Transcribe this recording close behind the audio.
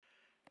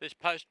This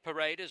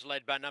post-parade is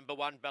led by number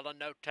 1 Bella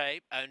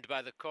Notte, owned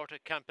by the Quarter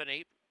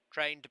Company,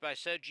 trained by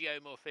Sergio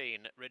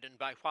Morfin, ridden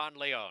by Juan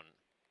Leon.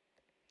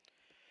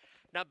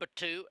 Number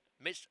 2,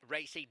 Miss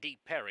Racy D.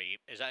 Perry,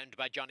 is owned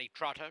by Johnny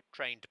Trotter,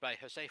 trained by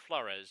Jose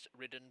Flores,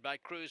 ridden by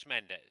Cruz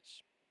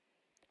Mendez.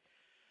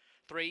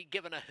 3,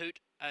 Given a Hoot,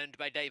 owned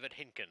by David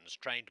Hinkins,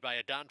 trained by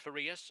Adan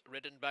Farias,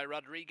 ridden by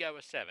Rodrigo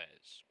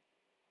Aceves.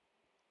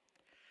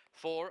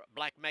 4,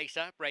 Black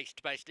Mesa,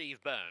 raced by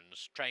Steve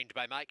Burns, trained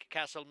by Mike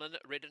Castleman,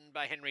 ridden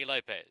by Henry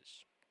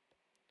Lopez.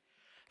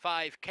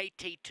 5,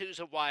 KT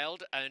Tooza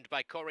Wild, owned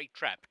by Corey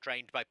Trapp,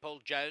 trained by Paul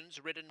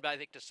Jones, ridden by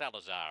Victor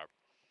Salazar.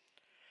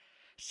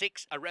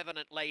 6, A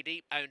Revenant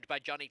Lady, owned by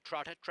Johnny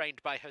Trotter,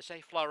 trained by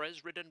Jose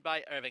Flores, ridden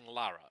by Irving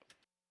Lara.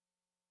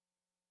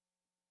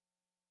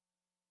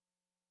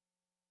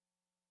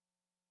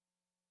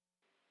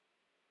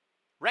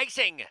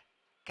 Racing!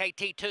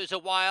 KT2's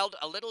Wild,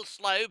 a little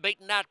slow,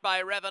 beaten out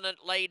by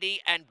Revenant Lady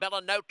and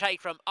Bella Notte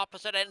from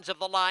opposite ends of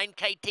the line.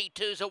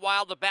 KT2's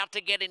Wild about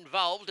to get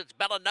involved. It's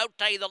Bella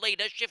Notte, the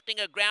leader, shifting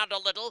her ground a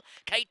little.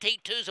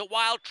 KT2's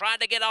Wild trying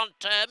to get on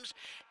terms.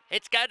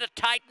 It's going to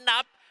tighten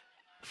up.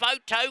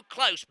 Photo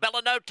close.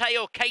 Bella Notte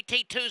or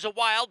KT2's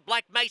Wild.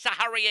 Black Mesa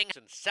hurrying.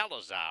 And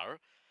Salazar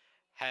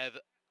have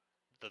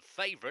the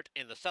favourite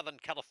in the Southern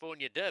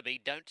California Derby,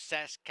 Don't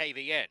Sass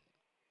KVN.